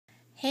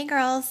Hey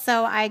girls,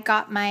 so I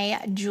got my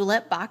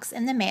Julep box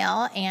in the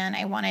mail and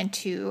I wanted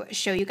to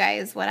show you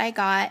guys what I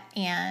got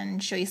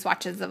and show you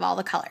swatches of all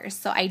the colors.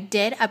 So I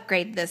did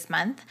upgrade this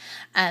month,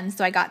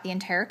 so I got the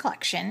entire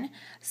collection.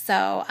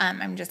 So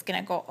I'm just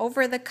gonna go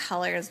over the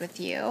colors with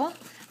you.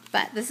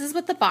 But this is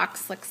what the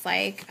box looks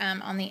like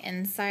on the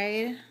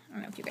inside. I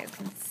don't know if you guys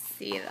can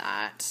see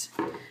that.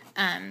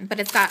 But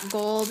it's got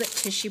gold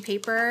tissue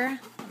paper.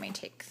 Let me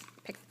pick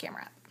the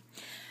camera up.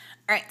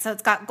 All right, so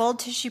it's got gold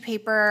tissue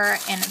paper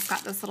and it's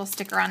got this little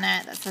sticker on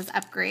it that says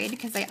upgrade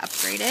because I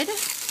upgraded.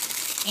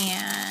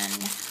 And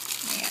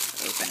let me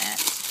open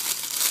it.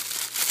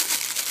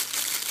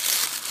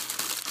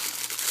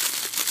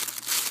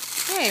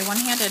 Okay,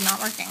 one-handed,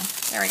 not working.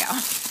 There we go.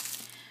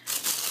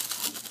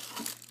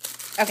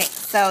 Okay,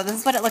 so this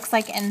is what it looks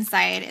like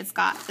inside. It's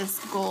got this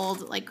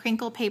gold like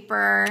crinkle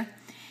paper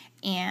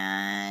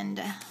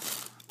and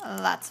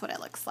that's what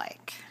it looks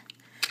like.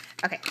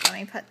 Okay, let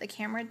me put the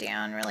camera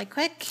down really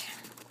quick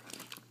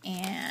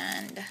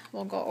and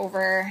we'll go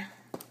over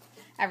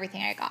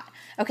everything I got.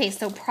 Okay,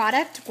 so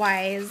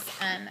product-wise,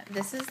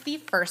 this is the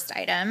first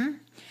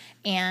item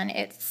and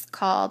it's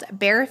called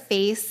Bare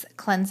Face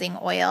Cleansing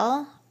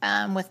Oil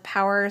with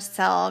Power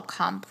Cell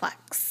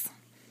Complex.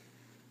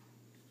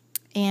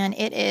 And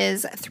it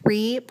is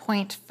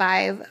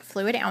 3.5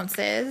 fluid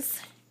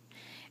ounces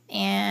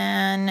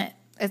and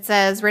it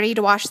says ready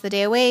to wash the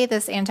day away.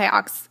 This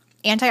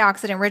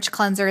antioxidant-rich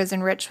cleanser is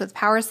enriched with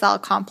Power Cell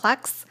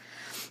Complex.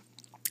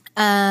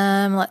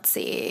 Let's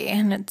see,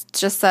 and it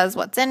just says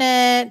what's in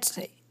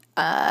it.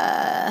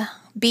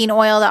 Bean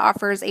oil that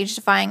offers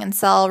age-defying and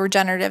cell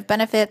regenerative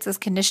benefits. This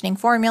conditioning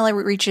formula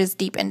reaches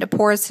deep into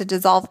pores to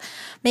dissolve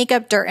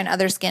makeup, dirt, and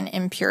other skin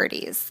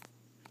impurities.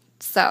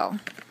 So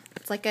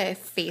it's like a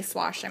face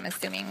wash, I'm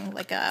assuming,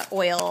 like a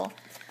oil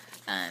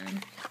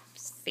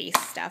face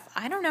stuff.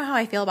 I don't know how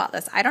I feel about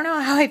this. I don't know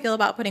how I feel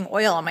about putting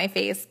oil on my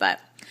face, but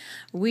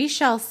we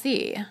shall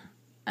see.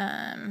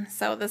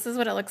 So this is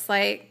what it looks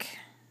like.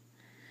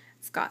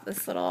 It's got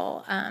this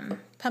little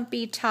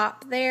pumpy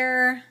top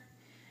there.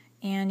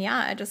 And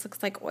yeah, it just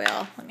looks like oil.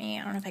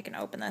 I don't know if I can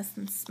open this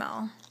and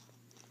smell.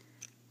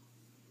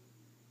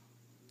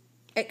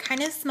 It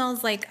kind of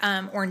smells like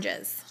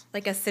oranges,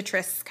 like a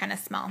citrus kind of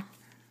smell.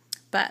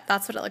 But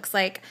that's what it looks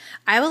like.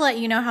 I will let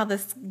you know how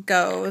this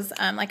goes.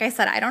 Like I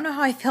said, I don't know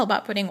how I feel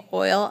about putting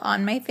oil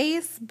on my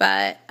face,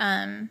 but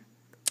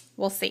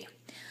we'll see.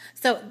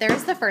 So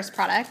there's the first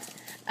product.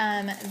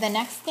 The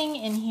next thing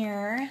in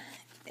here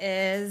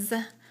is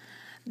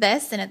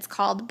this, and it's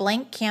called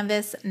Blank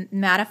Canvas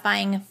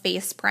Mattifying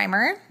Face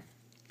Primer.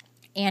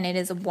 And it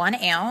is 1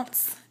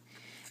 ounce.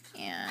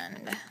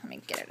 And let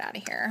me get it out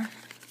of here.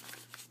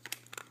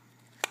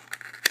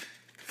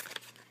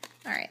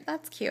 All right,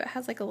 that's cute. It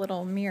has like a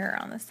little mirror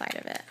on the side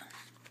of it.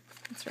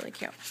 It's really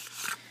cute.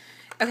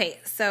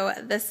 Okay, so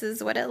this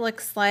is what it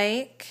looks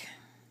like.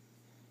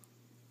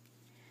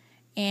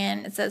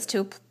 And it says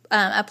to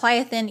apply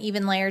a thin,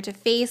 even layer to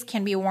face,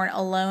 can be worn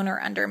alone or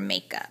under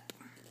makeup.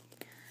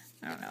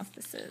 I don't know if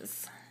this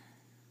is...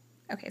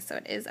 Okay, so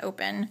it is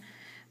open,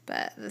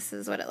 but this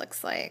is what it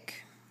looks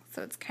like.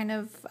 So it's kind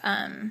of...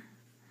 oh,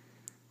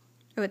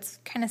 it's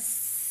kind of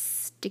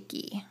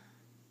sticky.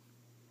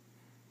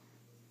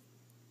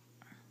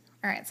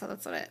 All right, so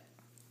that's what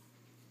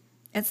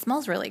it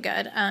smells really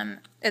good.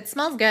 It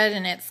smells good,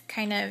 and it's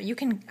kind of,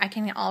 I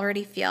can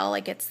already feel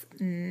like it's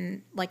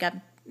like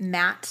a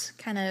matte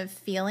kind of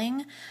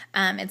feeling.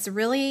 It's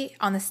really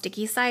on the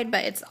sticky side,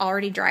 but it's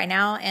already dry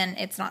now, and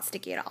it's not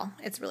sticky at all.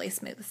 It's really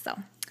smooth, so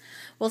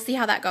we'll see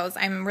how that goes.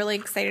 I'm really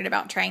excited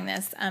about trying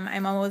this.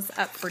 I'm always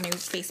up for new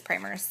face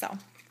primers, so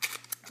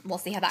we'll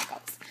see how that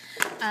goes.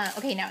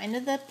 Okay, now into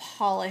the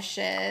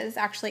polishes.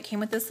 Actually, it came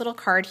with this little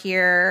card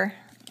here.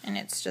 And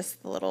it's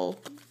just the little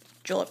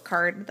Julep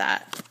card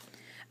that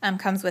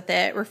comes with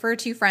it. Refer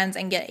to friends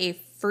and get a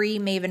free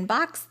Maven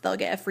box. They'll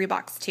get a free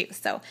box too.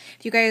 So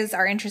if you guys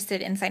are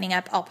interested in signing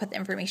up, I'll put the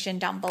information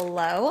down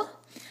below.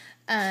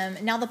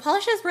 Now the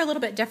polishes were a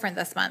little bit different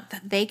this month.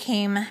 They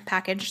came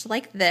packaged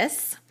like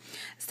this.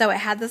 So it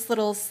had this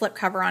little slip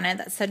cover on it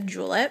that said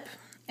Julep.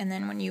 And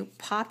then when you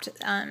popped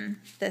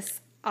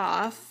this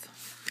off,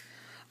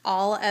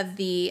 all of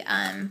the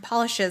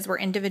polishes were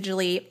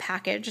individually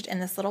packaged in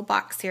this little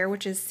box here,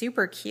 which is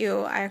super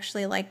cute. I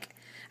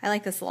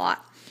like this a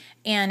lot.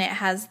 And it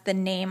has the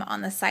name on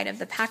the side of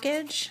the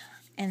package.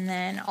 And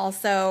then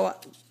also,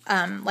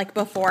 like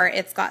before,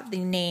 it's got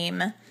the name.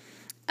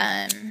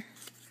 Let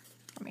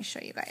me show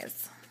you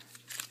guys.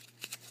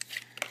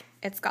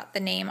 It's got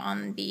the name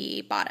on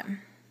the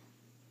bottom.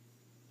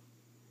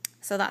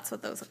 So that's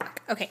what those look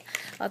like. Okay,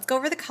 let's go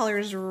over the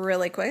colors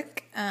really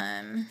quick.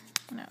 I'm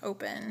going to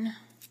open...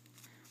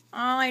 Oh,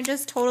 I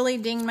just totally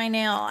dinged my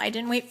nail. I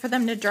didn't wait for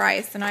them to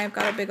dry, so now I've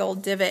got a big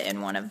old divot in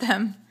one of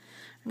them.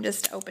 I'm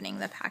just opening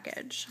the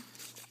package.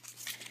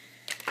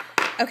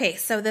 Okay,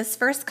 so this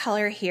first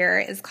color here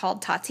is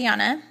called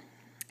Tatiana.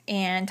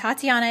 And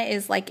Tatiana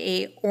is like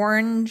a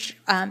orange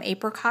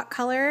apricot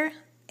color,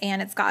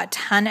 and it's got a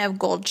ton of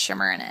gold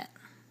shimmer in it.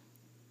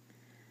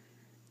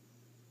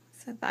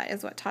 So that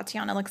is what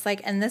Tatiana looks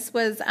like. And this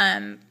was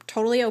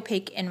totally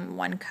opaque in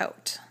one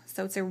coat.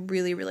 So it's a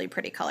really, really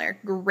pretty color.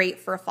 Great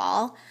for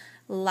fall.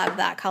 Love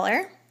that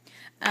color.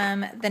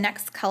 The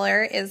next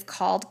color is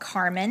called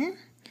Karmen.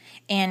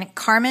 And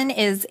Karmen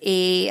is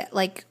a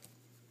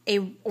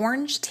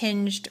orange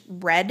tinged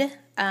red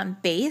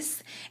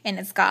base. And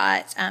it's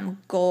got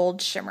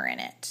gold shimmer in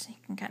it. You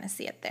can kind of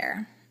see it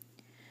there.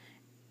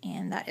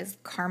 And that is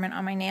Karmen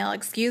on my nail.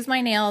 Excuse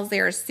my nails.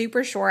 They are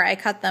super short. I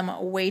cut them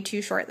way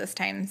too short this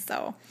time,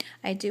 so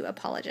I do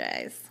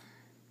apologize.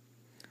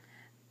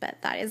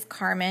 But that is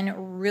Karmen.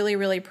 Really,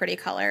 really pretty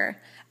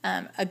color.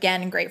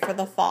 Again, great for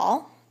the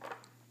fall.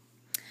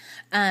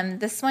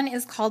 This one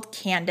is called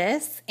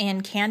Candace,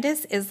 and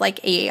Candace is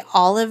like a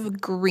olive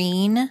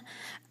green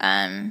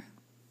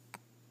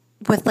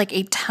with like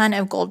a ton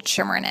of gold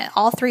shimmer in it.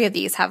 All three of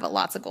these have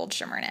lots of gold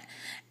shimmer in it.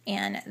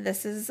 And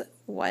this is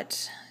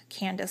what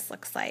Candace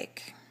looks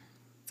like.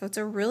 So it's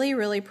a really,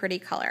 really pretty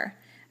color.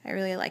 I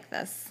really like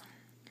this.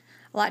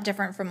 A lot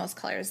different from most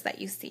colors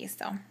that you see,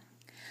 so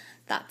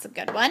that's a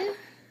good one.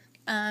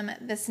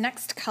 This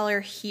next color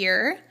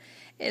here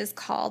is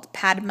called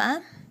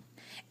Padma,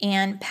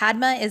 and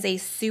Padma is a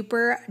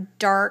super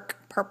dark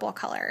purple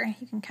color.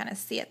 You can kind of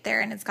see it there,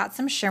 and it's got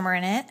some shimmer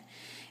in it.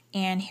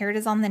 And here it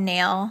is on the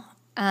nail.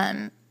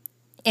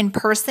 In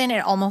person,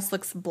 it almost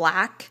looks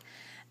black.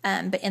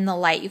 But in the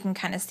light, you can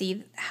kind of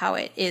see how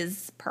it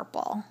is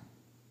purple.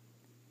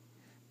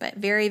 But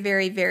very,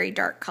 very, very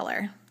dark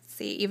color.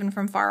 See, even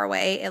from far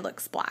away, it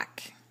looks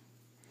black.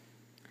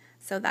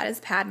 So that is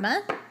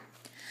Padma.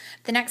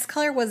 The next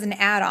color was an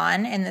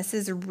add-on, and this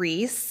is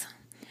Reece.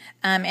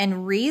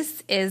 And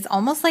Reece is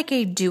almost like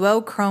a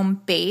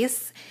duochrome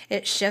base.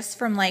 It shifts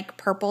from like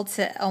purple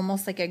to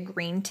almost like a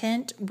green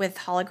tint with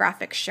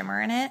holographic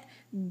shimmer in it.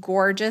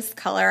 Gorgeous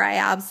color. I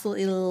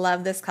absolutely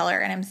love this color,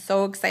 and I'm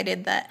so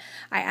excited that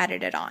I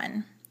added it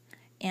on.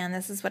 And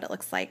this is what it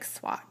looks like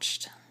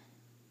swatched.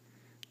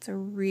 It's a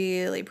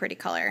really pretty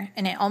color,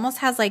 and it almost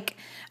has like, I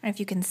don't know if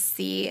you can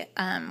see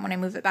when I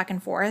move it back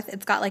and forth,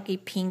 it's got like a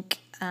pink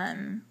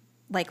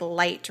like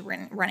light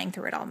running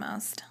through it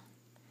almost.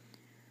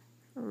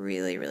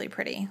 Really, really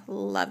pretty.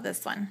 Love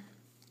this one.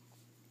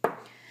 All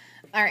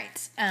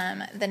right,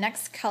 the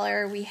next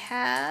color we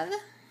have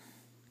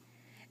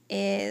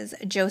is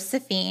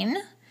Josephine.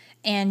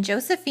 And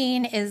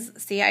Josephine is,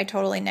 see, I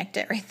totally nicked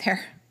it right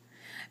there.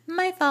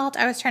 My fault.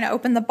 I was trying to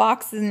open the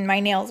box and my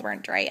nails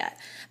weren't dry yet.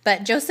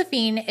 But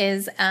Josephine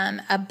is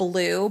a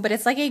blue, but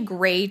it's like a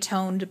gray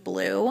toned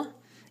blue.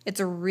 It's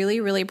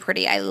really, really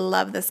pretty. I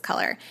love this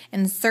color.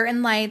 In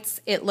certain lights,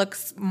 it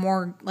looks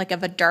more like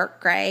of a dark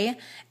gray.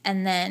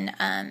 And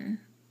then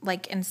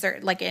like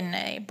in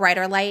a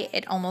brighter light,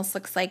 it almost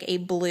looks like a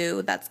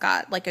blue that's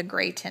got like a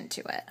gray tint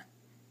to it.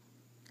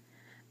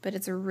 But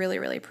it's really,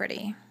 really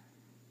pretty.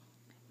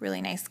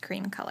 Really nice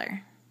cream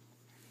color.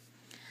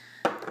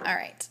 All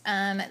right,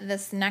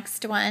 this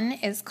next one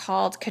is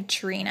called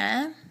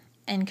Catrina.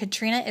 And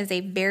Catrina is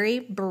a very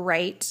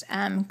bright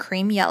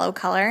cream yellow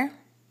color.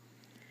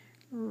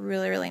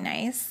 Really, really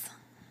nice.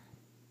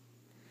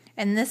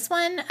 And this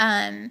one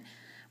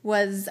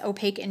was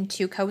opaque in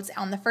two coats.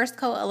 On the first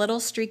coat, a little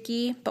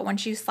streaky, but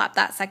once you slap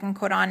that second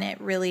coat on,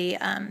 it really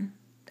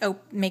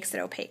makes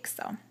it opaque.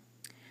 So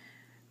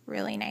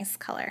really nice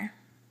color.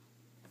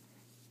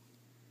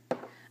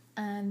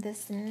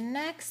 This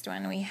next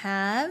one we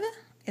have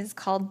is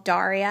called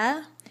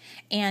Daria,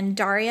 and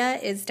Daria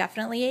is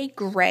definitely a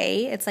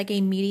gray. It's like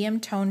a medium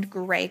toned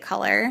gray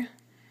color,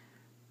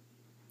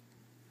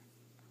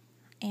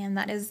 and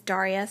that is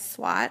Daria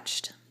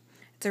swatched.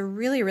 It's a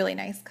really, really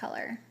nice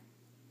color.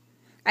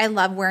 I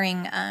love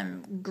wearing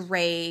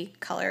gray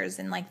colors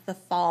in like the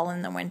fall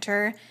and the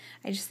winter.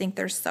 I just think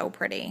they're so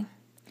pretty.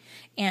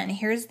 And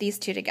here's these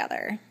two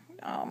together.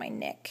 Oh, my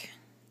neck.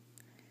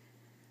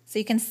 So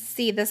you can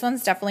see this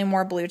one's definitely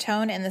more blue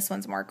tone and this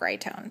one's more gray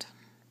toned.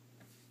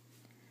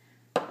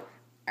 All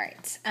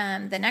right,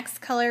 the next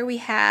color we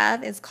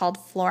have is called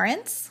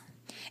Florence.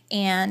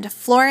 And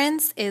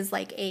Florence is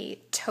like a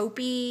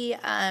taupey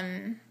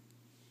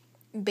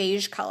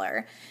beige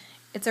color.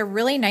 It's a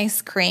really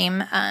nice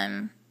cream.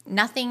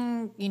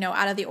 Nothing,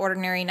 out of the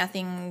ordinary,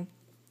 nothing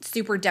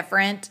super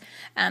different.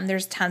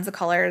 There's tons of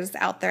colors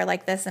out there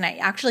like this, and I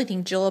actually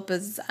think Julep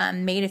has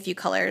made a few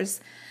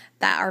colors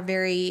that are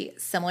very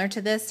similar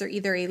to this. They're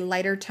either a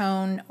lighter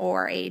tone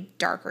or a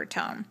darker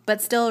tone, but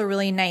still a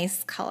really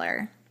nice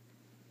color.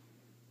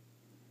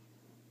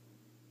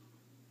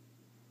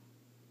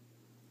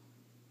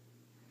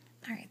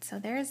 All right, so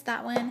there's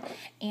that one.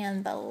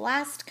 And the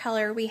last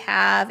color we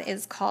have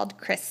is called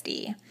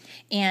Kristy.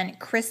 And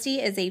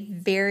Kristy is a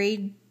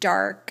very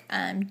dark,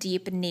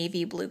 deep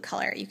navy blue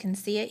color. You can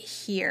see it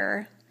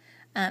here.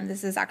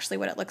 This is actually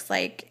what it looks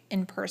like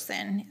in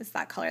person, is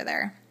that color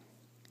there.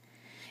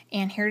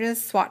 And here it is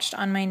swatched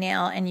on my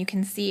nail, and you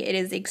can see it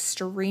is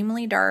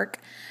extremely dark,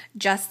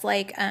 just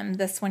like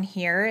this one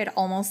here. It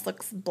almost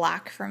looks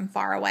black from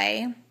far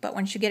away, but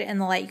once you get it in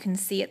the light, you can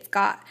see it's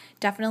got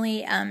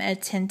definitely a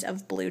tint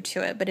of blue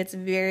to it, but it's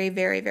very,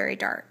 very, very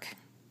dark.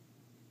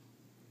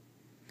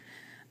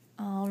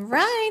 All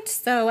right,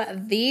 so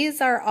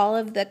these are all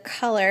of the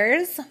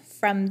colors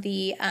from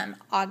the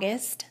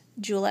August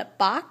Julep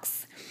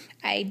box.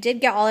 I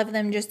did get all of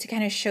them just to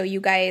kind of show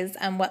you guys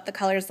what the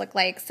colors look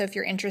like. So if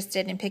you're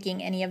interested in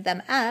picking any of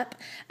them up,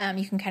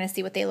 you can kind of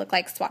see what they look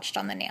like swatched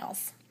on the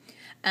nails.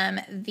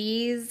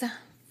 These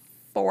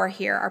 4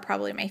 here are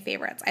probably my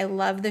favorites. I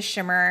love the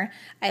shimmer.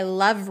 I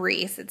love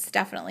Reece. It's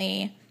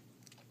definitely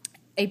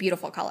a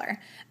beautiful color.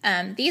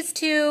 These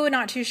 2,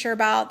 not too sure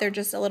about. They're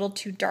just a little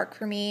too dark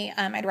for me.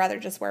 I'd rather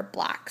just wear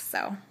black.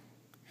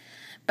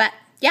 But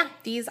yeah,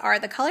 these are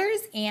the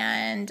colors,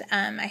 and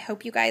I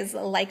hope you guys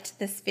liked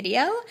this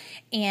video,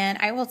 and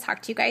I will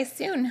talk to you guys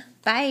soon.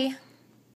 Bye.